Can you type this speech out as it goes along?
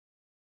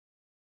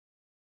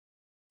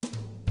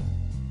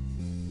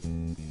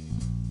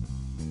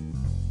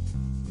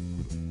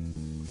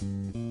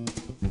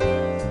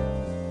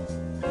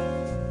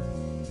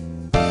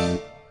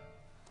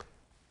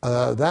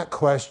That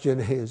question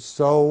is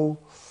so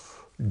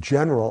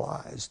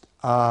generalized.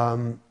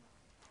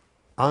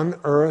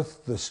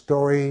 Unearth the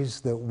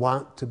stories that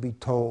want to be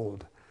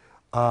told.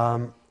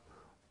 I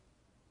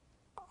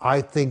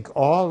think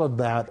all of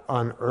that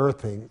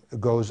unearthing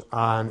goes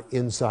on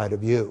inside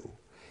of you.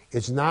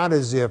 It's not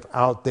as if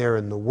out there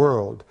in the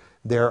world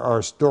there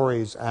are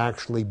stories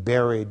actually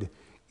buried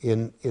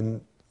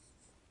in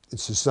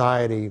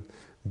society,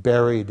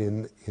 buried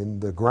in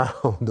the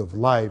ground of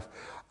life,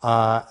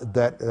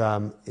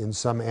 that in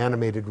some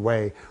animated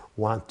way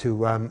want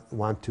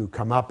to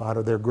come up out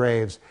of their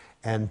graves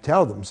and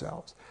tell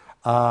themselves.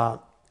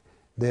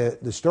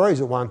 The stories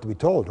that want to be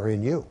told are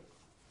in you.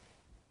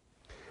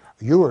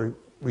 You are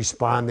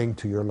responding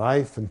to your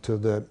life and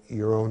to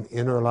your own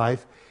inner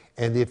life,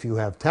 and if you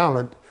have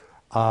talent,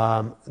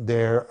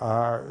 there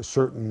are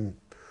certain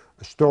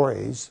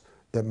stories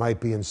that might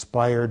be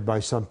inspired by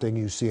something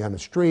you see on the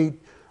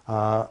street,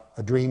 a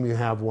dream you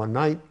have one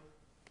night.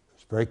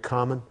 It's very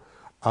common.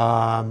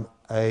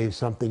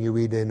 Something you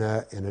read in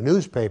a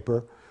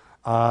newspaper.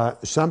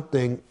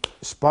 Something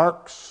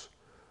sparks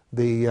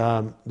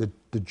the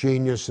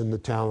genius and the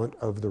talent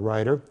of the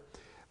writer.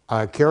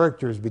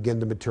 Characters begin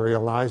to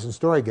materialize, and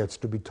story gets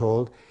to be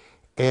told,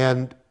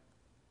 and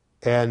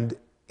there's,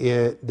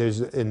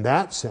 in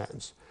that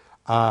sense,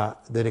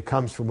 that it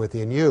comes from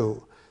within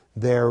you.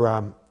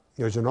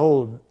 There's an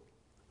old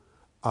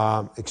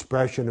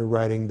expression in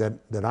writing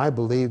that I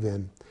believe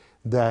in,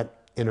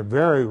 that in a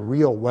very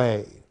real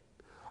way,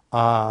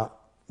 the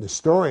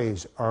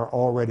stories are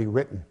already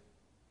written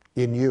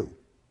in you.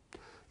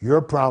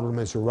 Your problem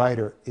as a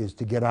writer is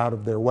to get out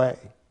of their way.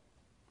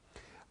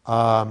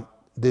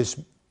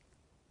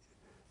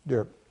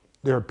 There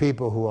are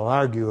people who will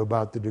argue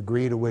about the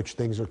degree to which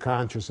things are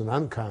conscious and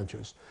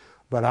unconscious,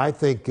 but I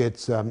think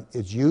it's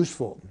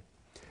useful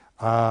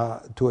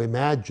to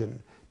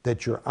imagine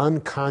that your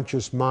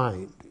unconscious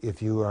mind,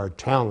 if you are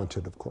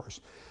talented, of course,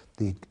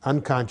 the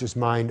unconscious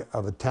mind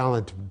of a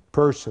talented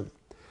person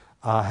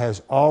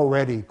has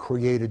already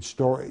created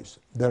stories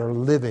that are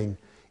living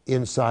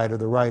inside of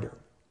the writer.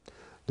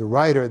 The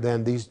writer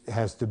then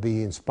has to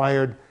be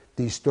inspired.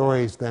 These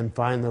stories then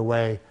find their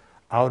way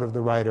out of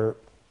the writer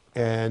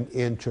and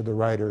into the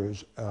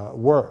writer's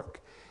work.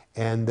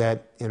 And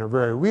that in a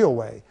very real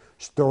way,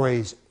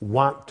 stories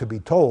want to be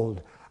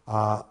told,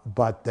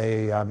 but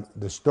the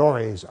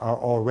stories are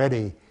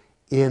already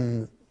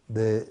in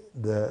the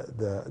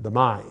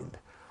mind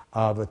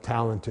of a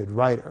talented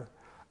writer.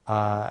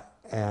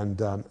 And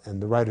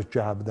the writer's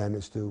job then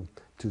is to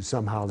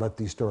somehow let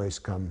these stories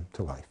come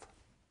to life.